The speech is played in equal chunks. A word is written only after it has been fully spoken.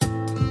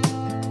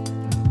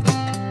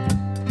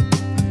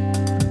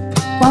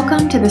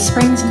Welcome to the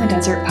Springs in the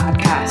Desert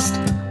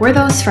podcast. We're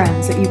those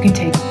friends that you can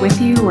take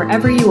with you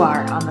wherever you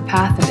are on the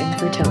path of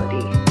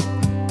infertility.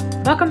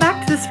 Welcome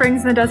back to the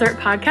Springs in the Desert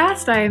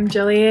podcast. I am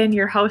Jillian,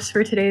 your host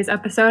for today's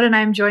episode, and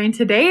I'm joined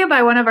today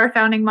by one of our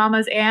founding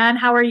mamas, Anne.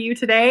 How are you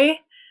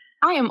today?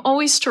 I am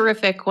always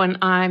terrific when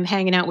I'm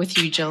hanging out with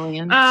you,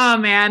 Jillian. Oh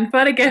man,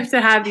 what a gift to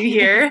have you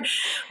here.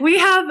 We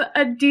have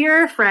a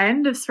dear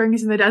friend of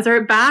Springs in the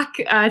Desert back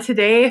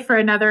today for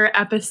another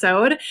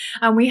episode.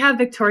 We have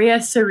Victoria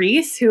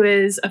Cerise, who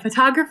is a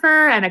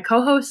photographer and a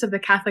co-host of the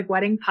Catholic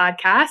Wedding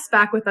podcast,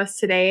 back with us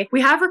today.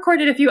 We have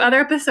recorded a few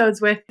other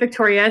episodes with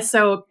Victoria,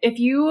 so if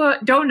you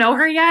don't know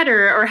her yet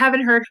or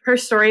haven't heard her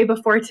story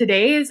before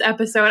today's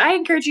episode, I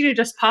encourage you to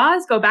just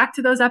pause, go back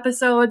to those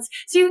episodes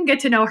so you can get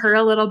to know her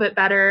a little bit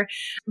better.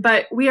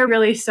 But we are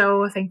really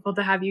so thankful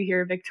to have you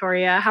here,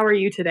 Victoria. How are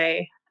you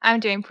today? I'm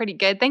doing pretty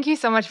good. Thank you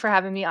so much for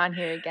having me on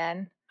here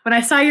again. When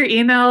I saw your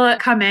email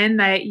come in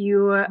that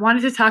you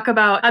wanted to talk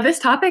about this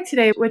topic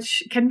today,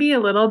 which can be a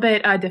little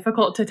bit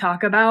difficult to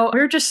talk about,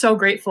 we're just so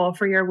grateful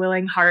for your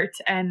willing heart.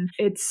 And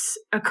it's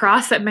a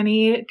cross that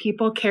many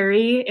people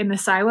carry in the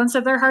silence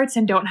of their hearts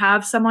and don't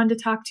have someone to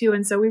talk to.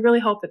 And so we really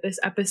hope that this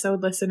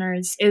episode,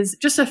 listeners, is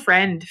just a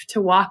friend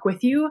to walk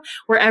with you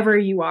wherever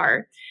you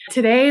are.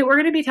 Today, we're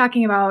going to be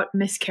talking about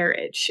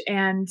miscarriage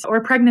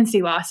or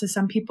pregnancy loss, as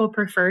some people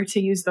prefer to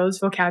use those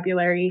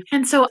vocabulary.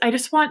 And so I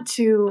just want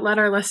to let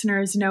our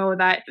listeners know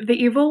that the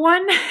evil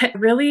one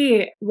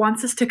really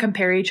wants us to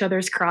compare each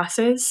other's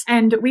crosses.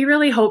 And we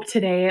really hope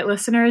today,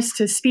 listeners,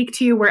 to speak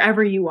to you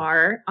wherever you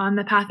are on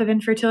the path of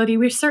infertility.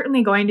 We're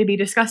certainly going to be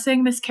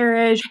discussing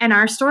miscarriage and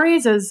our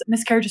stories, as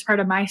miscarriage is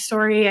part of my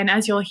story. And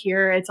as you'll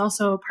hear, it's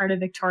also part of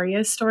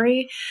Victoria's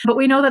story. But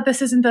we know that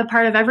this isn't a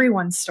part of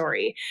everyone's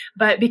story.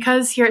 But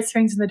because here at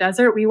Springs in the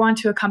Desert, we want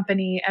to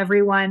accompany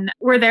everyone.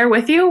 We're there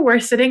with you. We're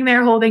sitting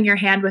there holding your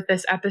hand with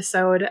this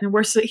episode, and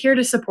we're here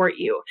to support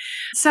you.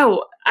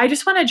 So I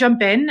just want to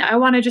jump in. I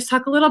want to just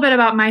talk a little bit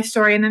about my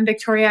story, and then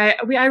Victoria,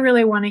 I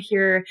really want to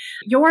hear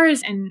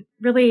yours and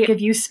really give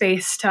you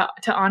space to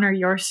honor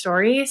your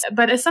stories.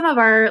 But as some of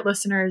our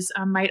listeners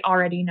might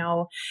already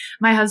know,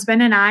 my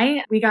husband and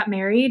I, we got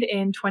married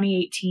in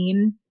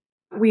 2018.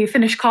 We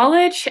finished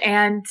college,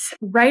 and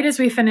right as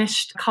we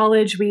finished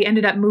college, we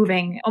ended up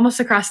moving almost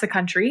across the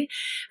country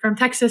from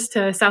Texas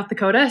to South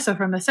Dakota. So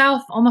from the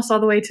south, almost all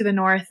the way to the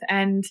north.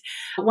 And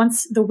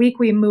once the week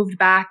we moved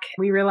back,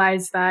 we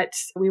realized that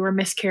we were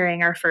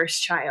miscarrying our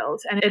first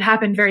child. And it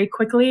happened very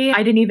quickly.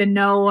 I didn't even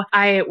know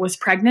I was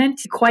pregnant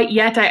quite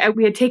yet.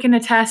 We had taken a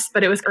test,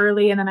 but it was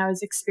early. And then I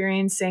was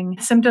experiencing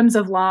symptoms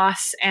of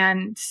loss.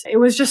 And it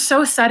was just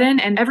so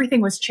sudden, and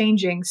everything was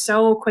changing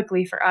so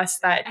quickly for us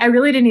that I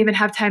really didn't even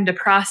have time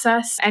to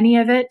process any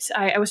of it.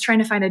 I was trying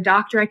to find a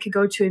doctor I could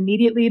go to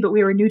immediately, but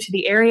we were new to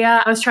the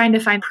area. I was trying to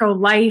find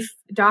pro-life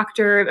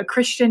doctor, a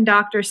Christian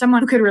doctor,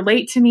 someone who could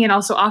relate to me and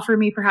also offer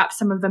me perhaps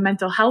some of the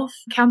mental health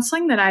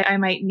counseling that I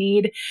might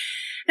need.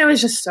 It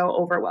was just so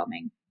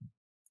overwhelming.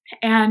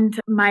 And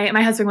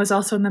my husband was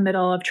also in the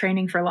middle of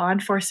training for law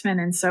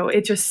enforcement. And so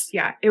it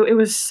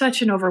was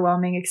such an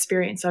overwhelming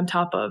experience on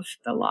top of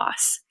the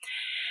loss.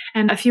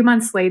 And a few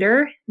months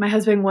later, my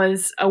husband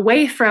was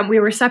we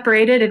were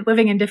separated and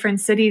living in different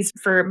cities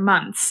for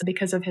months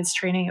because of his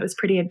training. It was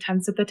pretty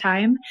intense at the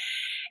time.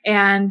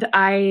 And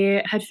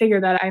I had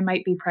figured that I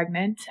might be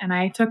pregnant, and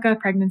I took a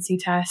pregnancy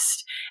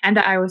test and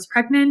I was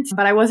pregnant,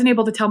 but I wasn't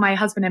able to tell my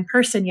husband in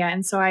person yet.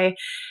 And so I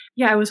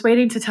was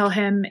waiting to tell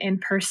him in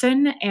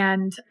person,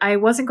 and I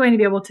wasn't going to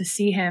be able to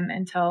see him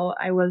until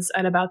I was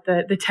at about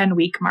the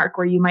 10-week mark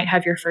where you might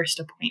have your first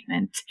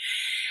appointment.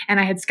 And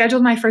I had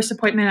scheduled my first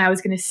appointment. I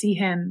was going to see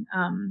him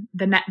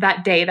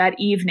that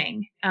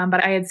evening,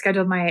 but I had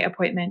scheduled my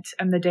appointment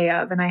on the day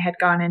of, and I had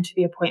gone into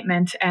the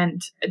appointment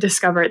and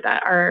discovered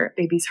that our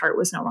baby's heart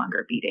was no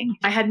longer beating.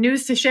 I had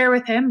news to share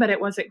with him, but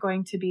it wasn't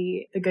going to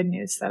be the good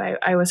news that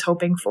I was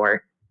hoping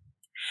for.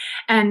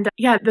 And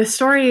the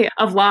story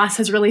of loss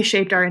has really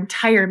shaped our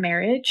entire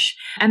marriage.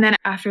 And then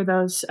after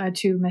those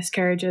two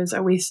miscarriages,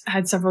 we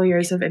had several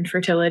years of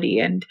infertility.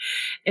 And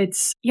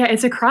it's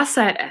a cross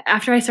that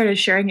after I started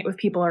sharing it with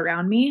people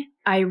around me,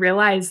 I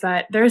realized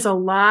that there's a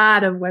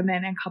lot of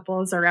women and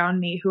couples around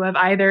me who have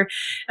either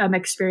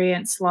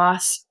experienced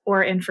loss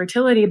or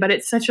infertility, but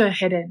it's such a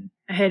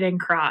hidden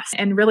cross.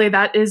 And really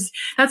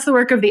that's the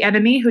work of the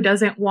enemy, who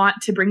doesn't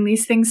want to bring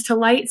these things to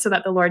light so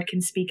that the Lord can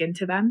speak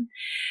into them.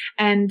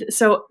 And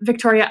so,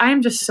 Victoria, I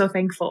am just so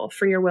thankful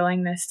for your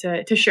willingness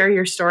to share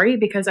your story,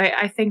 because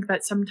I think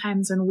that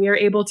sometimes when we are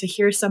able to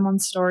hear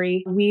someone's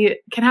story, we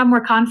can have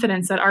more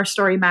confidence that our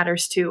story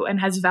matters too and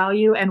has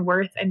value and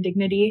worth and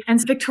dignity. And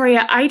so,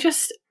 Victoria,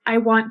 I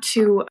want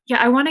to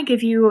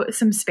give you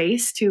some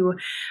space to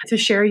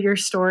share your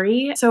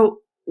story. So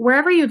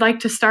wherever you'd like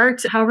to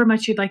start, however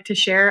much you'd like to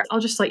share, I'll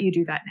just let you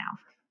do that now.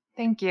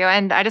 Thank you.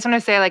 And I just want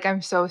to say,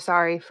 I'm so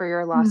sorry for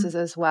your losses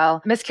as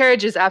well.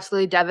 Miscarriage is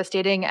absolutely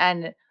devastating.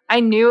 And I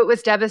knew it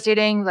was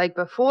devastating like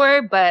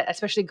before, but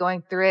especially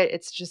going through it,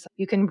 it's just,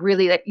 you can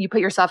really, like, you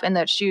put yourself in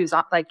those shoes,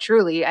 like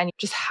truly, and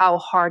just how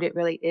hard it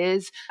really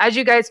is. As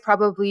you guys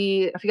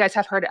probably, if you guys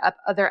have heard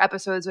other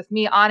episodes with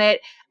me on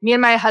it, me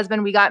and my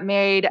husband, we got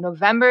married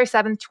November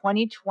 7th,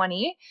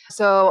 2020.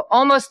 So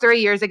almost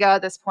 3 years ago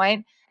at this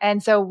point.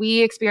 And so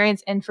we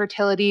experienced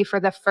infertility for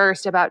the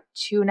first about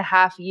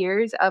 2.5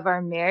 years of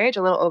our marriage,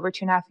 a little over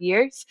 2.5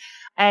 years.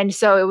 And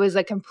so it was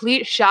a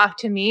complete shock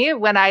to me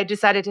when I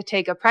decided to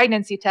take a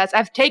pregnancy test.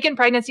 I've taken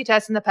pregnancy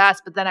tests in the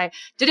past, but then I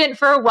didn't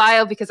for a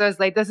while because I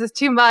was like, this is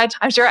too much.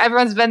 I'm sure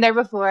everyone's been there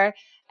before.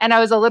 And I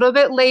was a little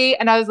bit late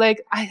and I was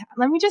like,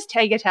 let me just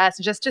take a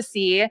test just to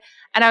see.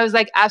 And I was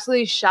like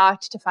absolutely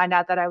shocked to find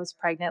out that I was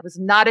pregnant. Was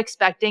not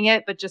expecting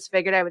it, but just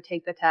figured I would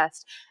take the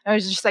test. I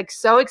was just like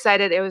so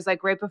excited. It was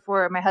like right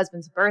before my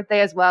husband's birthday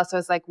as well. So I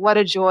was like, what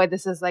a joy.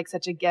 This is like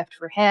such a gift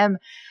for him.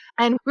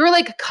 And we were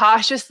like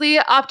cautiously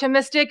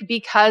optimistic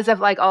because of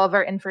like all of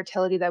our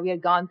infertility that we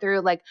had gone through.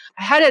 Like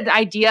I had an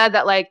idea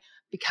that like,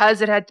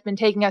 because it had been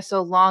taking us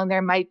so long,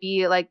 there might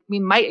be like, we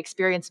might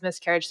experience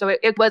miscarriage. So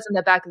it was in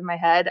the back of my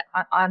head,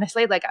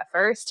 honestly, like at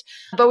first,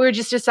 but we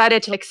just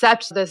decided to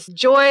accept this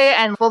joy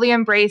and fully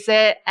embrace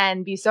it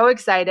and be so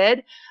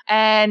excited.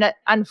 And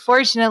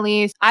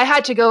unfortunately, I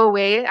had to go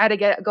away. I had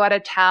to go out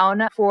of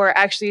town for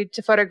actually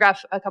to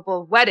photograph a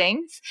couple of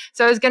weddings.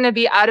 So I was going to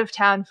be out of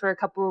town for a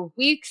couple of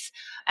weeks.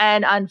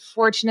 And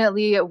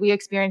unfortunately, we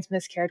experienced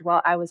miscarriage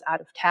while I was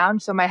out of town.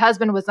 So my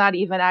husband was not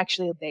even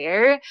actually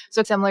there.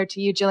 So similar to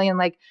you,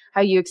 Jillian, like how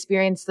you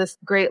experienced this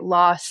great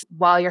loss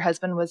while your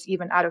husband was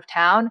even out of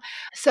town.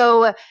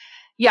 So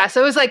yeah,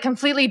 so it was like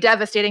completely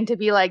devastating to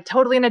be like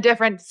totally in a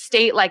different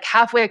state, like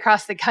halfway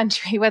across the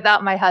country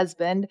without my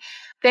husband.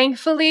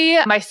 Thankfully,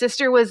 my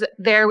sister was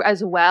there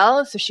as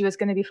well. So she was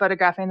going to be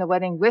photographing the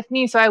wedding with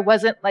me. So I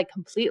wasn't like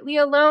completely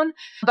alone,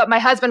 but my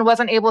husband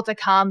wasn't able to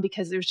come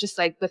because it was just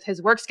like with his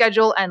work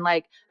schedule and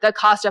like the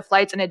cost of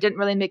flights. And it didn't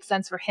really make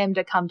sense for him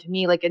to come to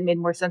me. Like it made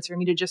more sense for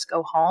me to just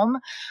go home.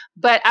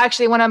 But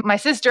actually one of my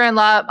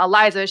sister-in-law,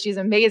 Eliza, she's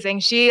amazing.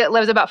 She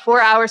lives about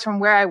 4 hours from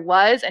where I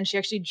was. And she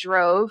actually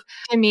drove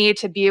to me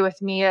to be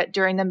with me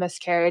during the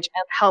miscarriage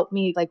and help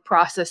me like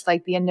process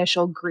like the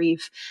initial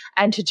grief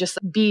and to just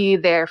be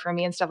there for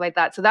me and stuff like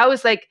that. So that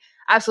was like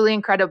absolutely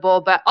incredible.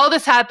 But all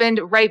this happened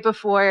right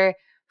before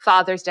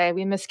Father's Day.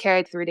 We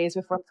miscarried 3 days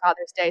before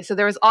Father's Day. So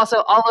there was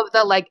also all of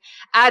the like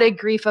added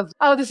grief of,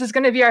 oh, this is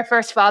going to be our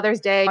first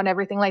Father's Day and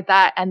everything like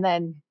that. And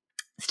then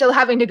still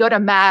having to go to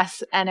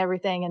mass and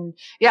everything. And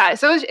yeah,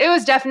 so it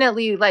was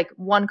definitely like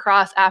one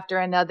cross after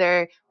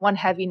another, one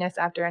heaviness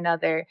after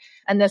another.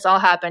 And this all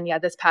happened,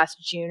 this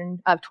past June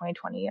of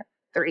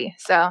 2023.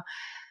 So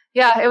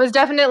yeah, it was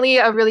definitely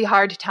a really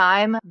hard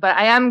time, but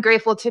I am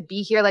grateful to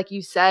be here, like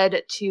you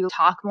said, to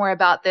talk more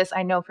about this.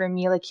 I know for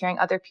me, like hearing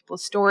other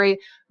people's story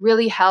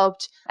really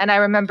helped. And I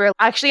remember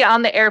actually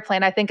on the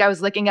airplane, I think I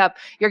was looking up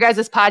your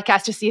guys'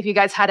 podcast to see if you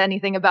guys had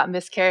anything about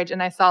miscarriage.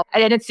 And I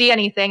didn't see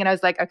anything. And I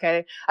was like,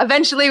 okay,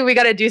 eventually we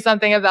got to do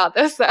something about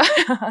this. So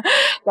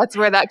that's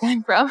where that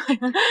came from.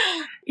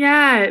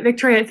 Yeah,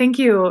 Victoria, thank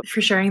you for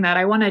sharing that.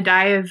 I want to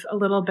dive a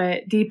little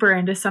bit deeper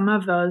into some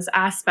of those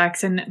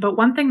aspects. But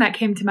one thing that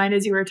came to mind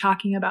as you were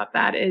talking about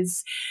that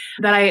is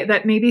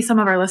that maybe some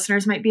of our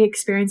listeners might be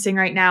experiencing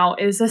right now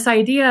is this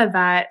idea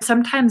that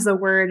sometimes the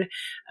word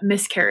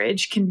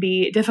miscarriage can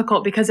be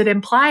difficult because it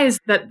implies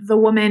that the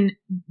woman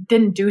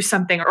didn't do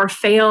something or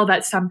failed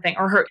at something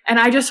or her. And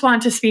I just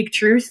want to speak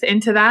truth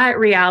into that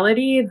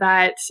reality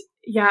that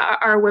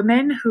are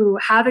women who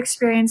have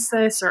experienced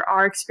this or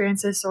are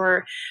experiencing this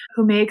or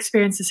who may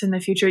experience this in the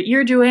future.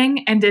 You're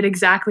doing and did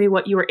exactly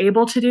what you were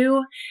able to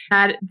do.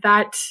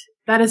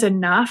 That is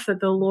enough, that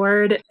the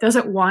Lord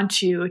doesn't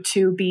want you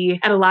to be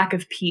at a lack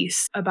of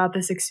peace about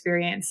this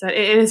experience. That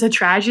it is a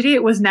tragedy.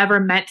 It was never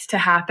meant to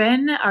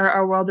happen.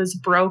 Our world is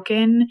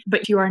broken,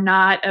 but you are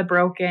not a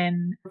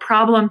broken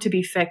problem to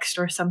be fixed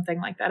or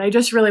something like that. I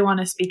just really want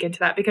to speak into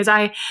that because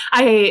I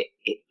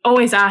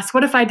always ask,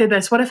 what if I did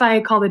this? What if I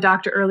had called the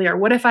doctor earlier?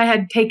 What if I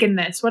had taken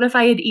this? What if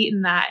I had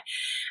eaten that?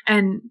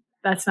 And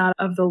that's not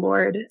of the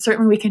Lord.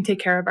 Certainly we can take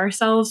care of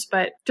ourselves,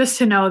 but just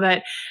to know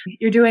that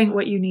you're doing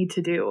what you need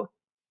to do.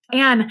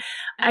 And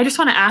I just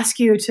want to ask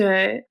you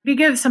to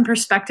give some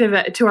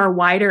perspective to our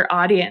wider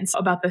audience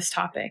about this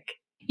topic.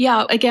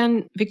 Yeah,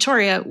 again,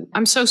 Victoria,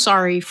 I'm so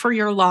sorry for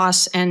your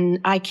loss. And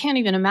I can't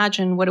even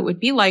imagine what it would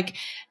be like,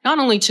 not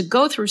only to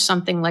go through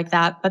something like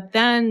that, but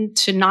then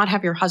to not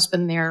have your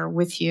husband there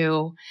with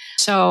you.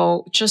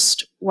 So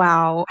just,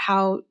 wow,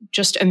 how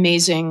just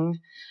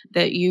amazing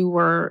that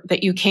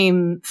you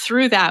came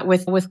through that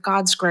with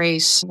God's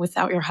grace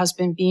without your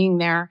husband being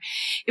there.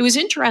 It was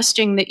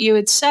interesting that you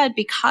had said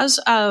because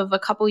of a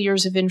couple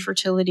years of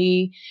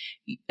infertility,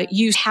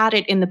 you had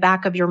it in the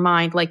back of your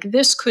mind, like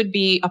this could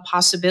be a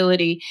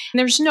possibility. And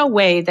there's no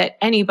way that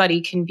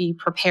anybody can be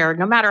prepared,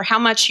 no matter how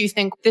much you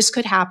think this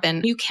could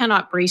happen. You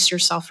cannot brace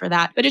yourself for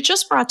that. But it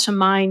just brought to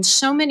mind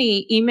so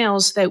many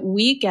emails that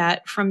we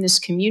get from this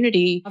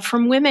community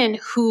from women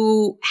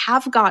who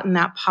have gotten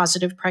that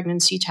positive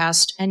pregnancy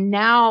test. And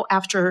now,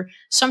 after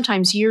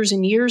sometimes years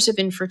and years of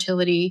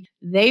infertility,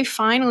 they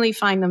finally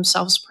find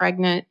themselves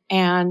pregnant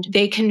and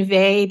they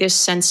convey this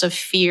sense of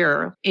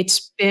fear.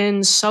 It's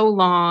been so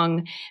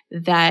long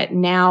that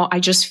now I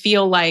just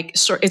feel like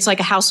it's like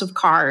a house of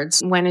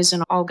cards. When is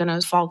it all going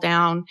to fall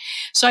down?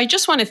 So I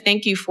just want to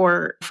thank you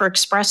for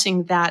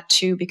expressing that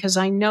too, because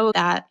I know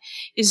that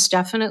is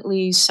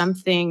definitely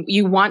something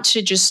you want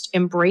to just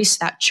embrace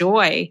that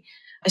joy,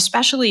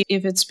 especially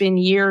if it's been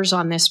years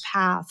on this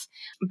path.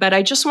 But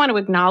I just want to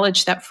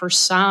acknowledge that for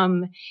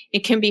some, it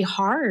can be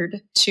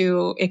hard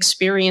to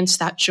experience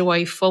that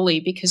joy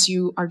fully because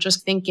you are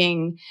just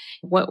thinking,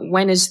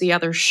 when is the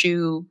other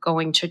shoe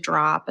going to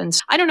drop? And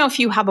I don't know if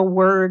you have a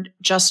word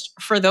just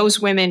for those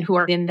women who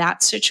are in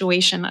that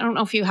situation. I don't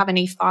know if you have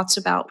any thoughts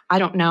about, I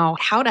don't know,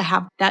 how to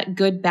have that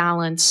good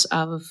balance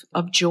of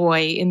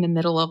joy in the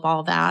middle of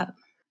all that.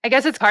 I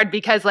guess it's hard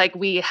because like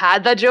we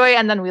had the joy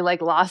and then we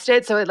like lost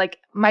it. So like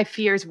my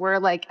fears were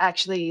like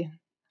actually,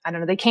 I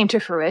don't know, they came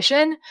to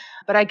fruition.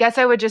 But I guess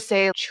I would just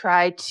say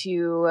try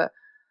to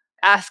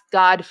ask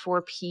God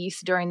for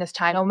peace during this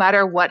time. No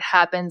matter what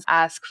happens,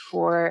 ask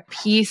for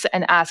peace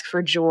and ask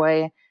for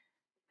joy.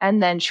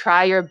 And then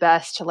try your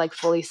best to like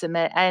fully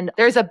submit. And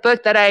there's a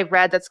book that I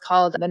read that's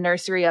called The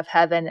Nursery of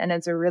Heaven, and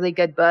it's a really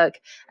good book.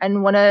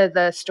 And one of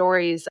the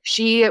stories,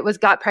 she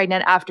got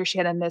pregnant after she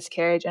had a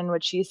miscarriage. And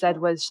what she said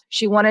was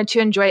she wanted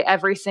to enjoy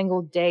every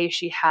single day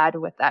she had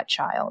with that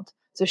child.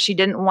 So she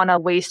didn't want to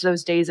waste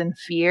those days in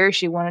fear.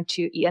 She wanted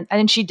to eat.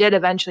 And she did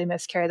eventually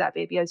miscarry that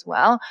baby as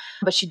well.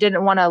 But she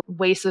didn't want to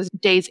waste those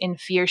days in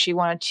fear. She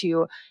wanted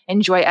to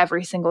enjoy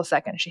every single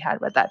second she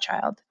had with that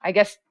child. I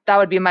guess that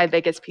would be my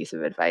biggest piece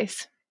of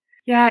advice.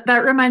 Yeah,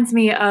 that reminds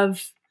me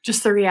of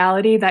just the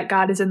reality that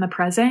God is in the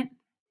present.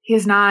 He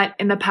is not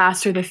in the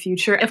past or the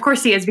future. Of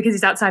course he is because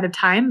he's outside of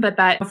time, but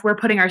that if we're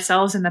putting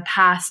ourselves in the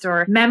past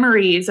or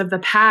memories of the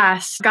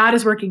past, God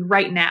is working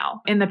right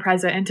now in the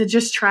present, and to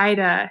just try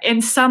to,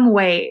 in some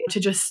way, to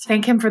just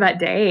thank him for that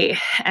day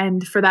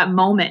and for that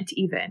moment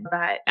even.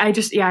 But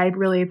I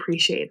really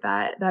appreciate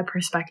that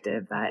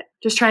perspective, that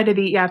just try to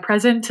be,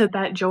 present to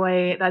that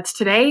joy that's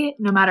today,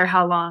 no matter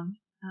how long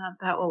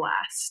that will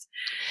last.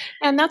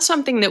 And that's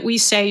something that we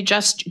say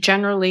just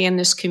generally in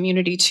this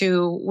community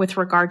too, with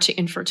regard to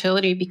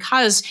infertility,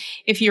 because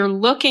if you're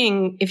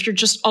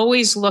just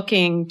always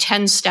looking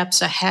 10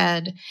 steps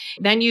ahead,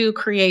 then you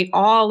create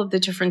all of the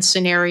different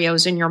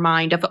scenarios in your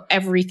mind of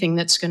everything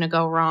that's going to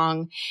go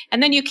wrong.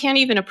 And then you can't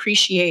even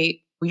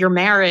appreciate your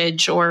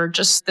marriage or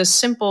just the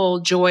simple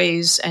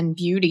joys and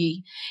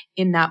beauty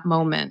in that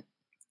moment.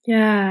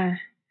 Yeah.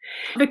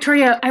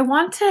 Victoria, I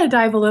want to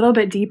dive a little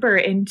bit deeper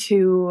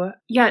into,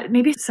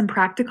 maybe some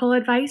practical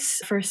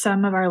advice for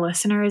some of our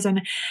listeners,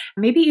 and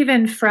maybe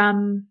even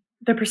from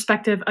the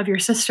perspective of your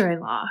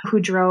sister-in-law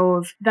who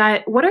drove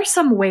that. What are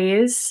some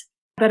ways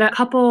that a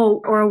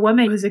couple or a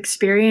woman who's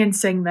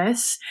experiencing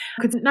this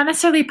could not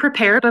necessarily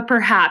prepare, but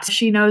perhaps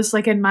she knows,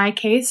 like in my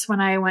case, when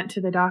I went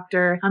to the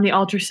doctor on the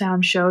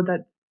ultrasound showed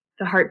that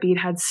the heartbeat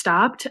had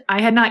stopped.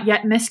 I had not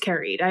yet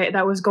miscarried.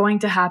 That was going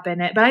to happen,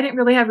 but I didn't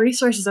really have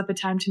resources at the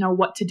time to know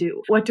what to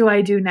do. What do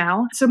I do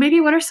now? So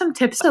maybe what are some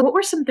tips? So what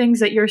were some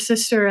things that your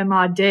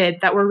sister-in-law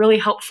did that were really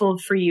helpful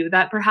for you,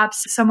 that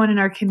perhaps someone in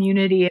our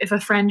community, if a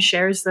friend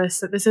shares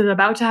this, that this is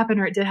about to happen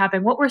or it did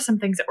happen, what were some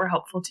things that were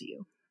helpful to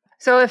you?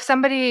 So if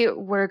somebody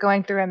were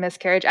going through a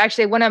miscarriage,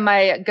 actually one of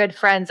my good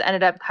friends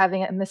ended up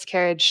having a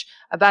miscarriage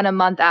about a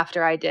month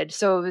after I did.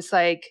 So it was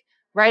like,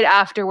 right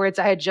afterwards,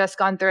 I had just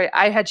gone through it.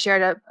 I had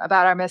shared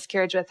about our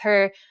miscarriage with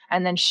her,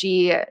 and then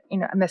she,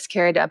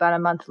 miscarried about a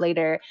month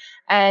later.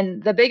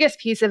 And the biggest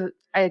piece of,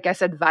 I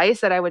guess,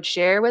 advice that I would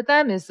share with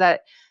them is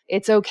that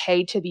it's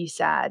okay to be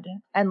sad.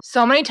 And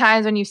so many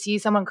times when you see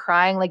someone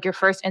crying, like your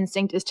first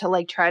instinct is to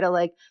like try to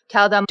like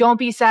tell them, don't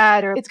be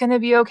sad, or it's going to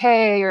be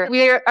okay. Or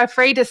we're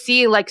afraid to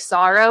see like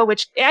sorrow,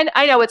 which, and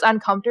I know it's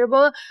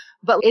uncomfortable,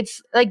 but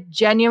it's like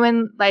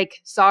genuine like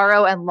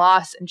sorrow and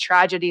loss and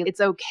tragedy.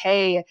 It's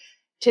okay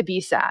to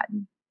be sad.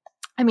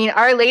 I mean,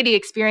 Our Lady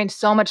experienced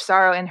so much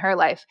sorrow in her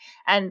life.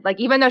 And like,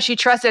 even though she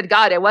trusted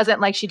God, it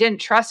wasn't like she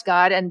didn't trust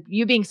God. And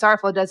you being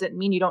sorrowful doesn't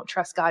mean you don't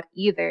trust God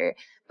either,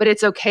 but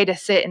it's okay to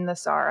sit in the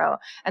sorrow.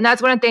 And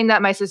that's one thing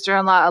that my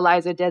sister-in-law,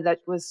 Eliza, did that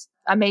was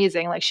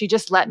amazing. Like, she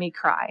just let me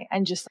cry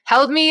and just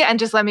held me and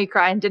just let me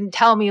cry and didn't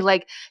tell me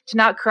like to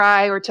not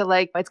cry or to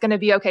like, it's going to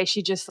be okay.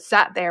 She just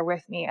sat there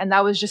with me. And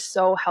that was just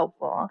so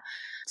helpful.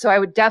 So I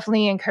would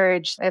definitely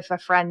encourage if a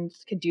friend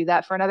could do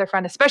that for another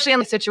friend, especially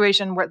in a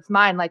situation where it's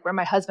mine, like where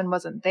my husband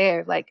wasn't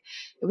there. Like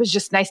it was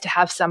just nice to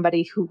have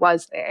somebody who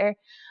was there.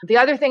 The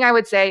other thing I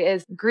would say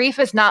is grief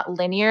is not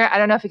linear. I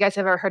don't know if you guys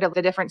have ever heard of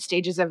the different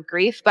stages of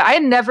grief, but I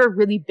had never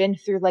really been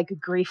through like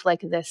grief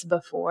like this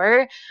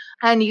before.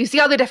 And you see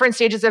all the different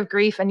stages of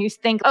grief and you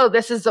think, oh,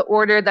 this is the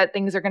order that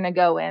things are going to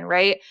go in,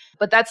 right?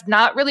 But that's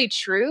not really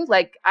true.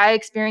 Like I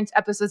experienced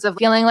episodes of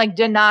feeling like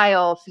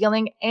denial,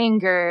 feeling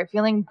anger,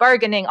 feeling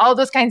bargaining, all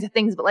those kinds of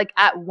things, but like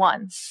at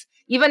once.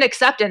 Even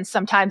acceptance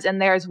sometimes in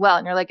there as well.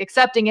 And you're like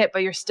accepting it,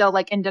 but you're still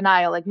like in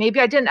denial. Like maybe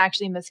I didn't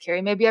actually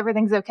miscarry. Maybe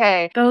everything's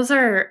okay. Those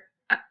are,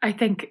 I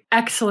think,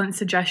 excellent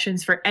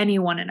suggestions for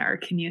anyone in our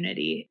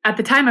community. At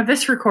the time of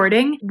this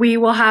recording, we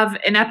will have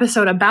an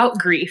episode about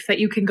grief that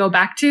you can go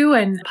back to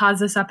and pause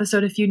this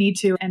episode if you need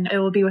to. And it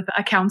will be with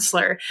a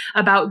counselor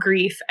about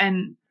grief.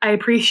 And I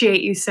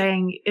appreciate you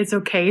saying it's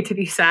okay to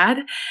be sad,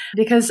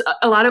 because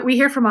we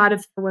hear from a lot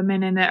of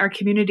women in our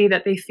community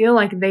that they feel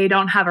like they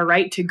don't have a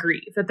right to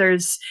grieve, that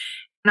there's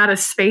not a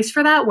space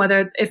for that,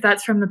 whether if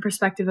that's from the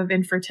perspective of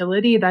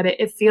infertility, that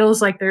it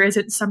feels like there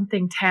isn't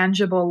something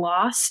tangible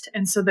lost.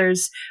 And so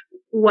there's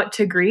what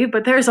to grieve,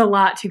 but there's a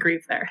lot to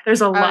grieve there.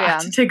 There's a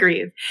lot to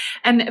grieve.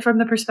 And from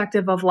the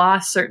perspective of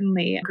loss,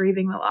 certainly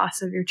grieving the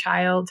loss of your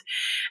child.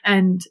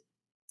 And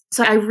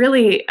so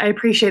I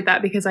appreciate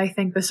that, because I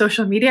think the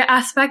social media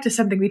aspect is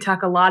something we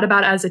talk a lot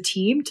about as a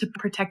team, to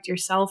protect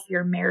yourself,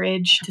 your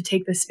marriage, to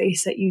take the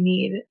space that you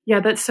need.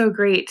 Yeah, that's so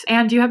great.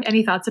 And do you have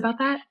any thoughts about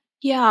that?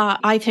 Yeah,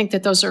 I think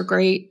that those are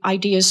great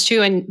ideas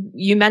too. And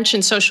you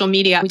mentioned social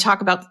media. We talk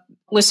about,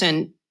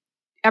 listen,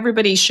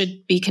 everybody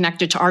should be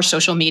connected to our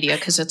social media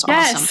because it's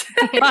awesome.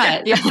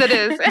 But yes, it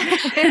is.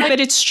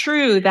 But it's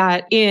true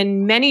that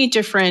in many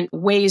different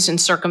ways and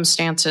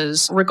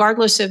circumstances,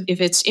 regardless of if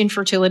it's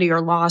infertility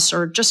or loss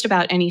or just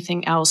about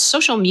anything else,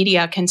 social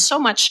media can so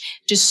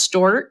much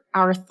distort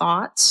our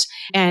thoughts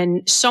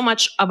and so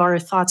much of our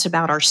thoughts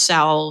about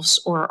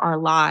ourselves or our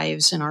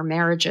lives and our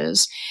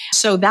marriages.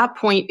 So that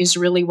point is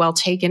really well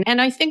taken.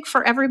 And I think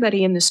for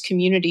everybody in this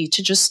community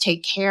to just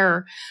take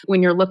care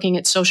when you're looking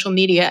at social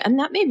media. And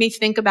that made me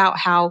think about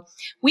how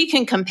we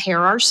can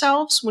compare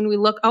ourselves when we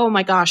look, oh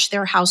my gosh,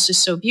 their house is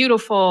so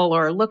beautiful,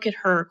 or look at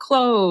her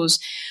clothes.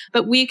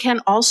 But we can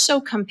also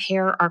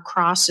compare our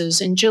crosses.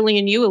 And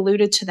Jillian, you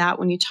alluded to that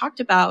when you talked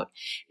about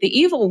the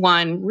evil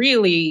one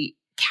really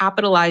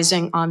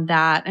capitalizing on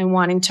that and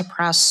wanting to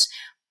press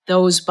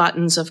those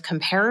buttons of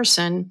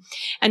comparison.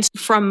 And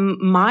from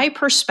my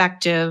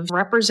perspective,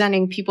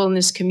 representing people in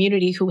this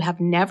community who have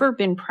never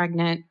been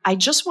pregnant, I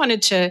just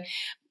wanted to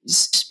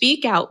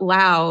speak out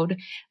loud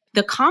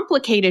the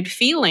complicated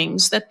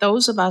feelings that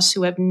those of us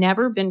who have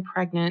never been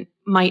pregnant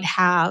might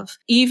have,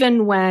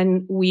 even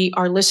when we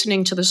are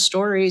listening to the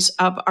stories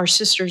of our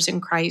sisters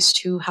in Christ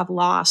who have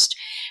lost,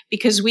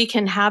 because we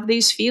can have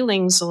these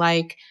feelings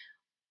like,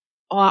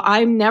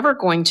 I'm never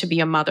going to be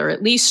a mother.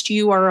 At least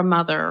you are a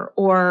mother.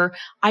 Or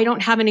I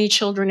don't have any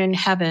children in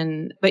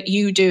heaven, but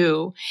you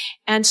do.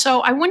 And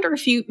so I wonder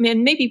if you,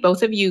 and maybe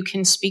both of you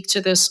can speak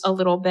to this a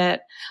little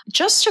bit,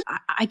 just to,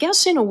 I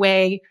guess in a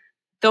way,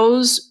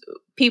 those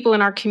people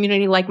in our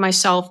community like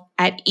myself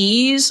at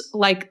ease,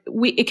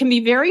 it can be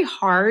very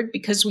hard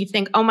because we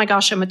think, oh my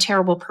gosh, I'm a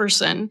terrible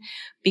person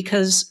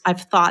because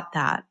I've thought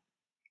that.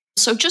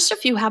 So just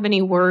if you have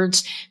any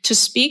words to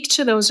speak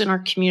to those in our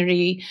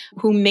community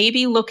who may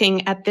be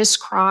looking at this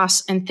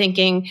cross and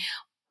thinking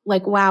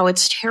like, wow,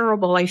 it's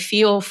terrible. I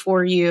feel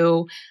for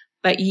you.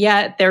 But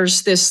yet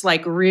there's this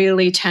like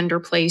really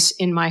tender place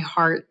in my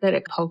heart that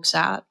it pokes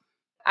at.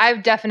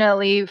 I've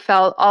definitely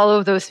felt all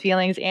of those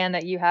feelings, and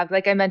that you have.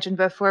 Like I mentioned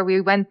before,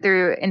 we went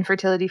through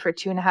infertility for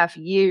 2.5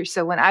 years.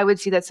 So when I would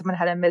see that someone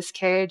had a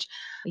miscarriage,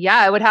 yeah,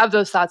 I would have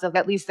those thoughts of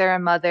at least they're a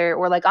mother,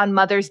 or like on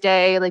Mother's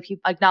Day, like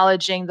people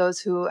acknowledging those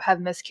who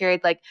have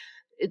miscarried, like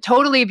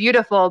totally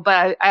beautiful.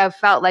 But I have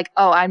felt like,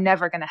 oh, I'm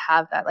never going to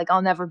have that. Like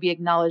I'll never be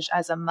acknowledged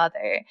as a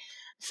mother.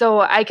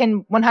 So I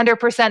can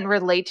 100%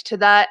 relate to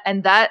that.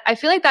 And that I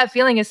feel like that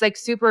feeling is like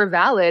super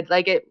valid.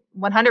 Like it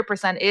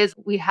 100% is,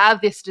 we have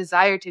this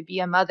desire to be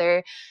a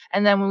mother.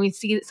 And then when we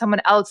see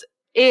someone else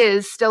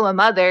is still a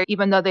mother,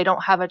 even though they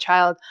don't have a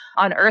child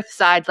on Earth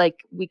side,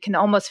 like we can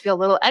almost feel a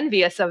little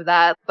envious of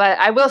that. But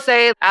I will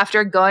say,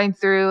 after going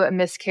through a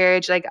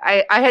miscarriage, like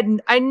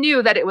I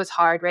knew that it was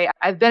hard, right?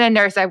 I've been a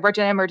nurse. I've worked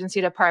in an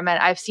emergency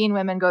department. I've seen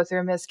women go through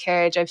a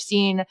miscarriage. I've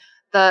seen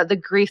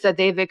the grief that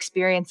they've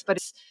experienced, but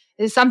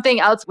it's something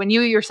else when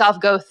you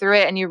yourself go through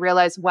it and you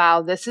realize,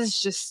 wow, this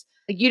is just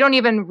like, you don't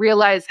even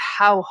realize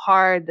how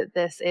hard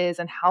this is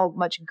and how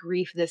much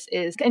grief this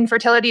is.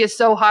 Infertility is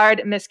so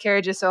hard.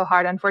 Miscarriage is so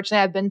hard.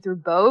 Unfortunately, I've been through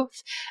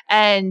both.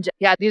 And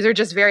yeah, these are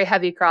just very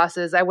heavy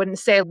crosses. I wouldn't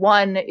say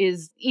one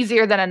is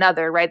easier than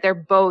another, right? They're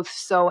both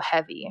so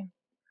heavy.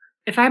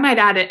 If I might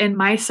add it, in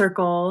my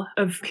circle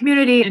of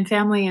community and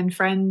family and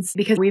friends,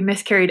 because we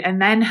miscarried and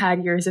then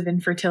had years of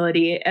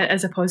infertility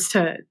as opposed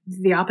to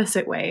the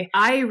opposite way,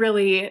 I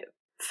really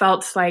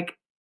felt like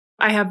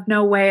I have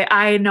no way.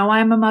 I know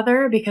I'm a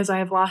mother because I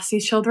have lost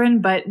these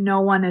children, but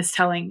no one is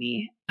telling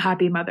me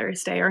Happy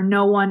Mother's Day, or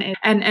no one is.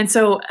 And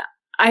so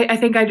I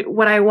think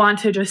what I want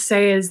to just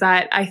say is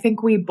that I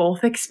think we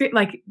both experience,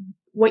 like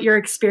what your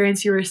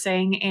experience you were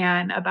saying,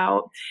 Anne,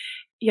 about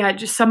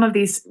just some of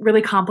these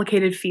really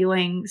complicated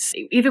feelings,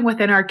 even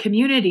within our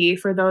community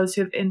for those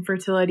who have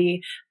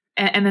infertility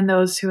and then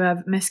those who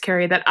have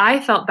miscarried, that I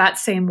felt that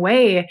same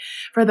way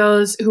for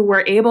those who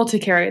were able to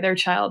carry their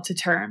child to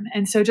term.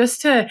 And so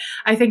just to,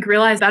 I think,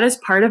 realize that is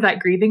part of that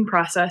grieving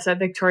process that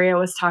Victoria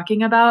was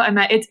talking about, and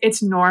that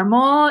it's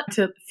normal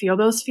to feel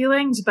those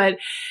feelings, but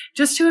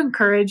just to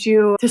encourage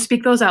you to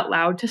speak those out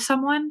loud to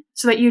someone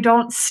so that you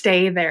don't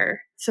stay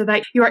there, so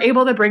that you are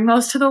able to bring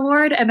those to the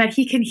Lord and that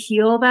He can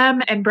heal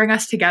them and bring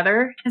us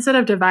together instead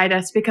of divide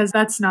us, because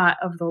that's not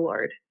of the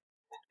Lord.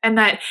 And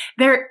that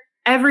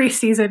every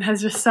season has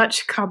just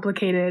such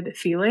complicated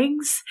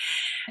feelings.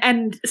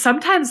 And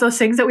sometimes those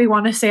things that we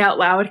want to say out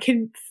loud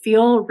can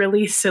feel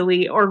really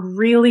silly, or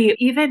really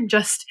even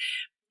just,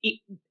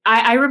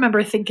 I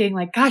remember thinking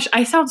like, gosh,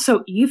 I sound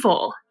so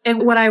evil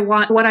in what I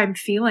want, what I'm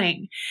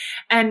feeling.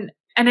 And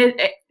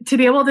to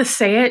be able to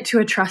say it to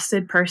a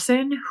trusted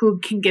person who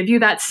can give you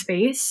that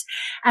space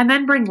and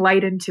then bring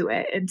light into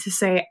it, and to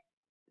say,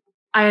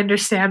 I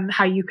understand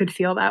how you could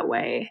feel that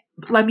way.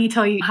 Let me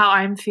tell you how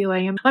I'm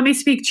feeling. And let me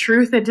speak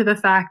truth into the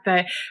fact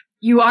that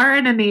you are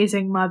an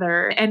amazing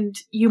mother and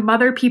you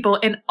mother people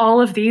in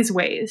all of these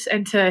ways.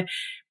 And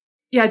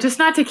just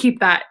not to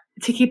keep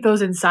keep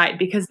those inside,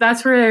 because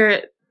that's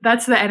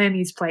the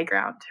enemy's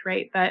playground,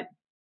 right?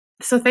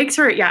 So thanks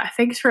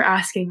for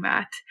asking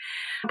that.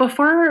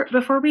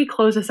 Before we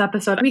close this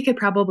episode, we could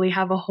probably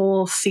have a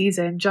whole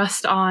season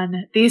just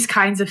on these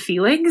kinds of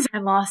feelings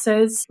and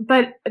losses.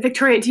 But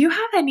Victoria, do you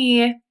have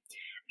any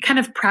kind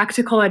of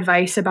practical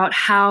advice about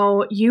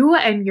how you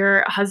and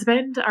your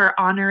husband are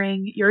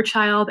honoring your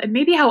child, and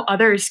maybe how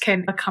others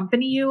can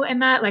accompany you in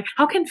that? Like,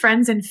 how can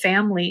friends and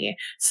family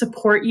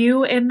support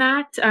you in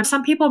that?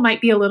 Some people might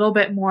be a little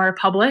bit more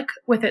public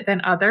with it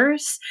than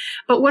others,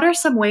 but what are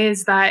some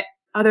ways that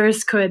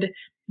others could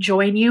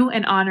join you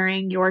in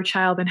honoring your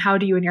child, and how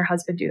do you and your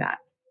husband do that?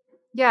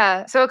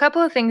 Yeah. So a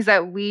couple of things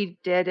that we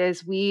did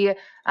is we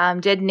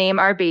did name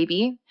our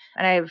baby.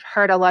 And I've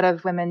heard a lot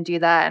of women do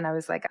that. And I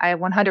was like, I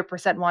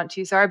 100% want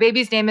to. So our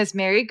baby's name is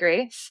Mary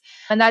Grace.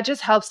 And that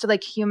just helps to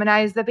like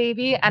humanize the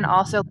baby and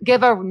also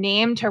give a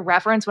name to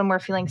reference when we're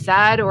feeling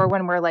sad or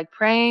when we're like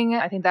praying.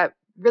 I think that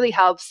really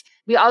helps.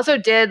 We also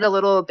did a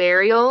little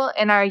burial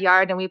in our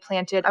yard, and we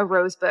planted a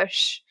rose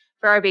bush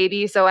for our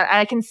baby. So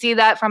I can see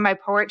that from my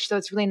porch. So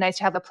it's really nice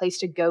to have a place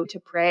to go to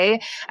pray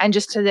and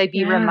just to like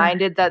be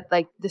reminded that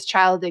like this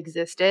child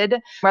existed,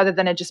 rather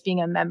than it just being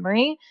a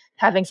memory,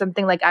 having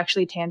something like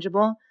actually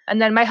tangible.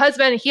 And then my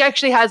husband, he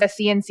actually has a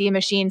CNC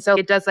machine. So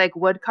it does like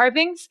wood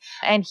carvings,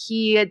 and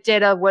he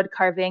did a wood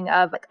carving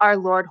of like our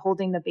Lord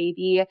holding the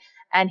baby.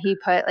 And he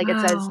put, like, it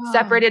says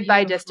separated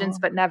by distance,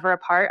 but never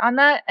apart on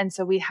that. And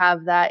so we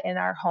have that in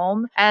our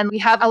home. And we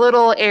have a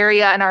little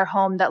area in our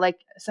home that like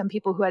some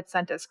people who had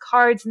sent us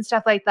cards and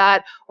stuff like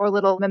that, or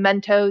little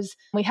mementos.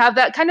 We have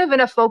that kind of in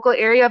a focal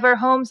area of our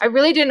homes. I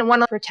really didn't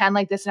want to pretend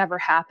like this never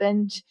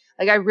happened.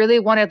 Like, I really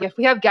wanted, if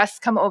we have guests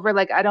come over,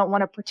 like, I don't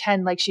want to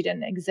pretend like she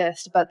didn't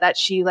exist, but that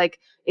she like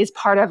is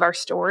part of our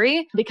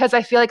story, because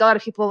I feel like a lot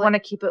of people want to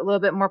keep it a little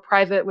bit more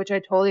private, which I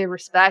totally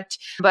respect.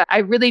 But I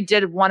really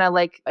did want to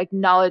like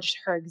acknowledge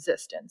her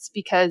existence,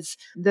 because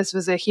this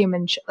was a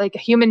human, like a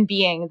human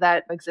being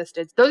that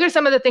existed. Those are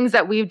some of the things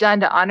that we've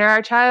done to honor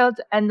our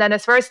child. And then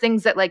as far as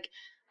things that like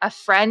a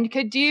friend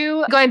could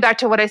do, going back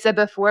to what I said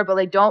before, but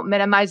like don't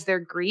minimize their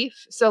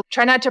grief. So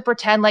try not to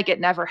pretend like it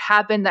never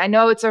happened. I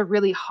know it's a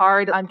really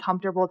hard,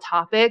 uncomfortable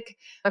topic.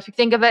 If you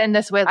think of it in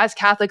this way, as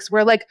Catholics,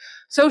 we're like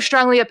so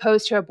strongly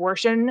opposed to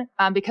abortion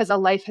because a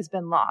life has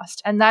been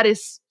lost. And that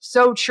is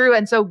so true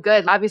and so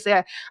good. Obviously,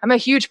 I'm a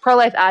huge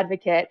pro-life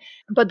advocate.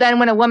 But then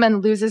when a woman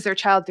loses their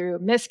child through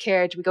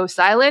miscarriage, we go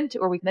silent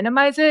or we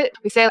minimize it.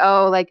 We say,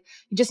 oh, like,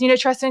 you just need to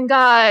trust in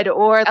God,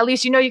 or at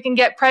least you know you can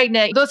get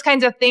pregnant. Those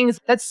kinds of things.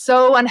 That's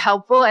so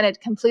unhelpful, and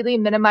it completely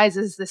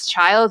minimizes this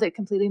child. It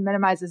completely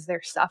minimizes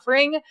their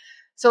suffering.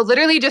 So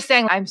literally just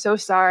saying, I'm so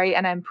sorry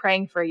and I'm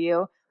praying for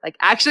you. Like,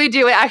 actually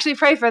do it. Actually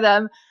pray for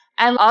them.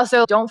 And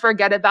also don't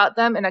forget about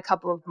them in a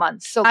couple of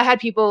months. So I had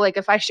people, like,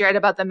 if I shared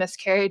about the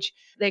miscarriage,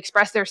 they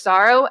expressed their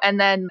sorrow and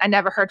then I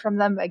never heard from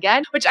them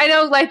again, which I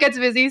know life gets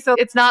busy. So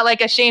it's not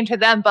like a shame to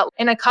them, but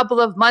in a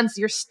couple of months,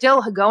 you're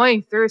still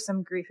going through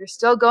some grief. You're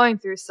still going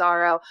through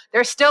sorrow.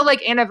 There's still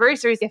like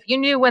anniversaries. If you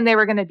knew when they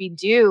were going to be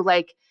due,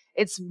 like,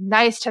 it's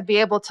nice to be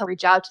able to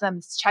reach out to them,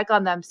 check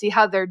on them, see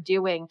how they're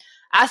doing.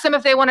 Ask them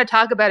if they want to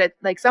talk about it.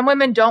 Like, some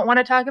women don't want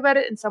to talk about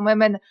it, and some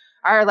women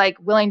are like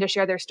willing to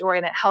share their story,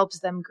 and it helps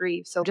them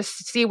grieve. So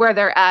just see where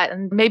they're at.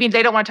 And maybe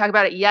they don't want to talk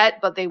about it yet,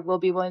 but they will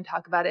be willing to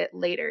talk about it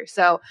later.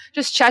 So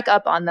just check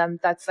up on them.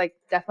 That's like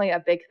definitely a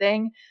big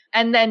thing.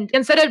 And then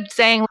instead of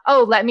saying,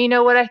 oh, let me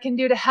know what I can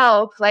do to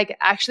help, like,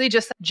 actually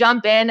just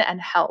jump in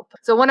and help.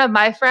 So one of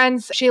my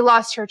friends, she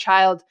lost her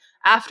child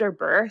after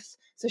birth.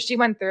 So she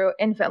went through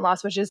infant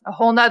loss, which is a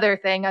whole nother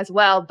thing as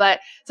well. But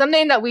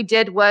something that we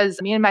did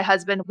was, me and my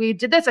husband, we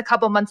did this a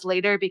couple months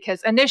later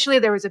because initially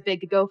there was a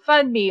big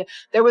GoFundMe.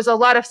 There was a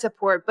lot of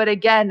support, but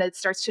again, it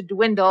starts to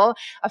dwindle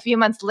a few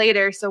months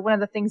later. So one of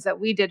the things that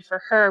we did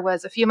for her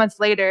was a few months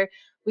later,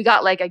 we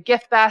got like a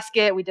gift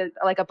basket. We did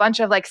like a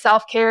bunch of like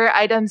self-care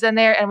items in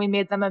there, and we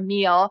made them a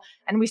meal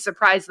and we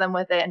surprised them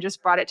with it and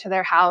just brought it to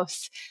their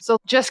house. So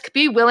just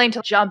be willing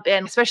to jump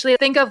in, especially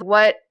think of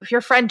what if your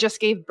friend just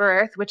gave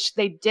birth, which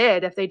they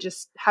did. If they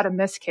just had a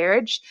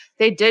miscarriage,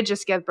 they did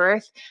just give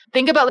birth.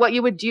 Think about what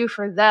you would do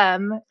for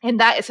them in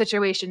that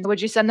situation.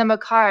 Would you send them a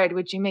card?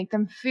 Would you make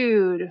them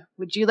food?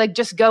 Would you like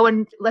just go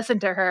and listen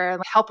to her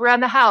and help around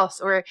the house?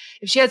 Or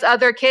if she has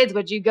other kids,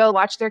 would you go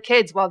watch their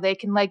kids while they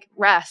can like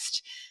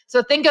rest?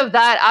 So think of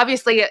that.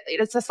 Obviously,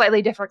 it's a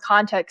slightly different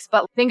context,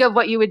 but think of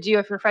what you would do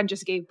if your friend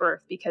just gave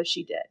birth because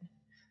she did.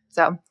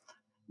 So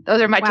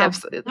those are my tips.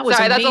 Sorry,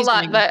 amazing. That's a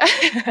lot, but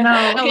no,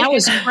 that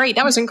was great.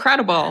 That was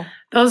incredible.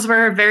 Those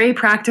were very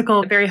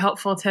practical, very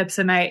helpful tips.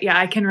 And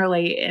I can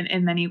relate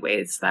in many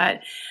ways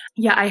that,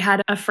 I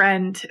had a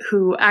friend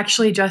who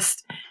actually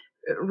just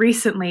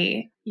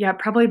recently,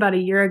 probably about a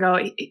year ago,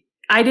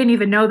 I didn't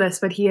even know this,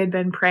 but he had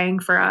been praying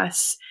for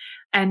us.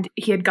 And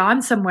he had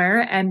gone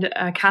somewhere, and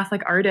a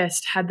Catholic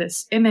artist had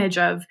this image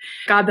of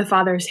God the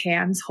Father's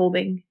hands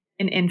holding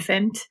an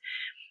infant.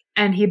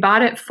 And he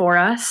bought it for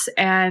us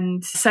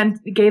and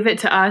gave it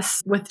to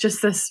us with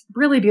just this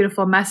really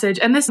beautiful message.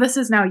 And this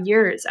is now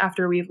years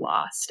after we've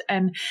lost.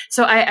 And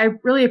so I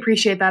really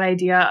appreciate that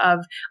idea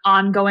of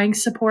ongoing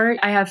support.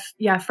 I have,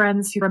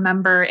 friends who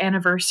remember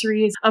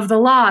anniversaries of the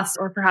loss,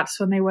 or perhaps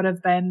when they would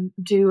have been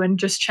due, and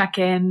just check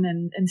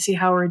in and see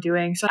how we're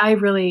doing. So I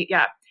really,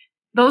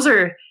 those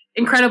are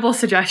incredible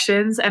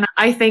suggestions. And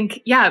I think,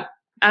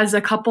 as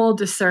a couple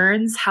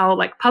discerns how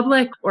like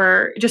public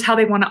or just how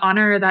they want to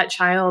honor that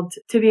child,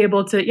 to be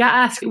able to,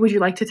 ask, would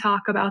you like to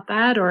talk about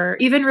that? Or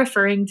even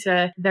referring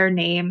to their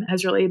name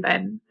has really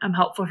been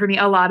helpful for me.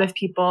 A lot of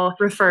people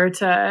refer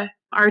to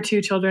our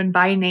two children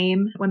by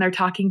name when they're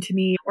talking to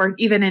me, or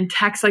even in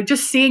text, like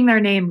just seeing their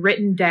name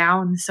written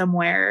down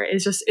somewhere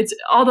it's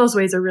all those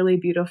ways are really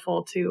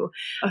beautiful to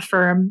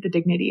affirm the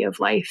dignity of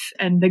life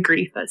and the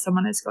grief that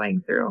someone is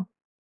going through.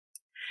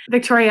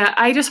 Victoria,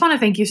 I just want to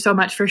thank you so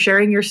much for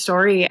sharing your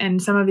story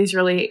and some of these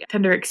really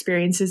tender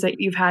experiences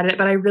that you've had.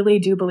 But I really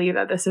do believe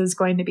that this is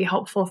going to be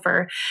helpful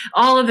for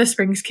all of the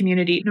Springs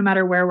community, no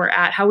matter where we're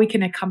at, how we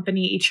can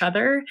accompany each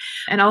other,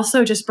 and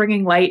also just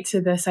bringing light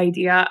to this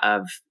idea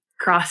of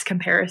cross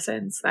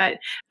comparisons, that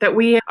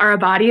we are a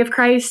body of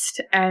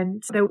Christ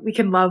and that we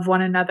can love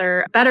one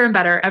another better and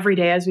better every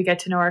day as we get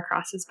to know our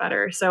crosses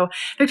better. So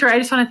Victoria, I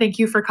just want to thank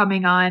you for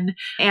coming on,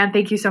 and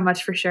thank you so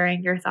much for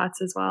sharing your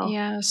thoughts as well.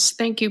 Yes,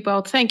 thank you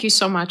both. Thank you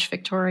so much,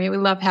 Victoria. We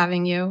love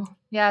having you.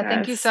 Yeah,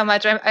 thank you so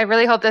much. I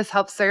really hope this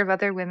helps serve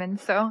other women.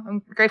 So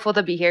I'm grateful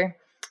to be here.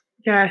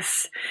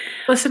 Yes.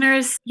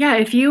 Listeners,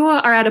 if you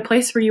are at a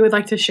place where you would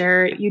like to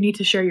share, you need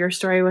to share your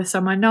story with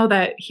someone, know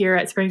that here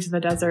at Springs in the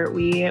Desert,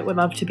 we would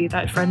love to be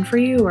that friend for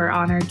you. We're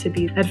honored to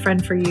be that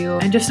friend for you,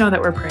 and just know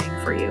that we're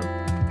praying for you.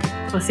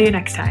 We'll see you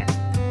next time.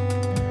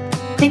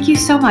 Thank you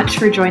so much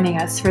for joining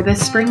us for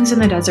this Springs in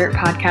the Desert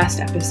podcast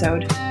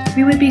episode.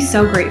 We would be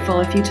so grateful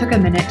if you took a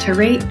minute to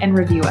rate and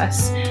review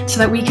us so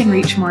that we can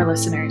reach more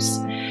listeners.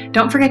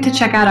 Don't forget to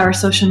check out our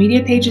social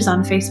media pages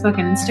on Facebook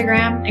and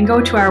Instagram, and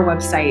go to our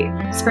website,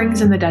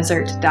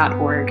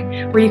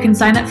 springsinthedesert.org, where you can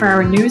sign up for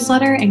our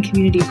newsletter and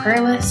community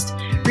prayer list,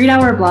 read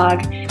our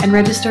blog, and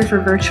register for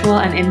virtual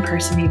and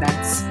in-person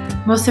events.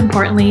 Most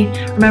importantly,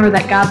 remember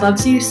that God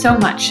loves you so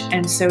much,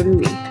 and so do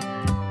we.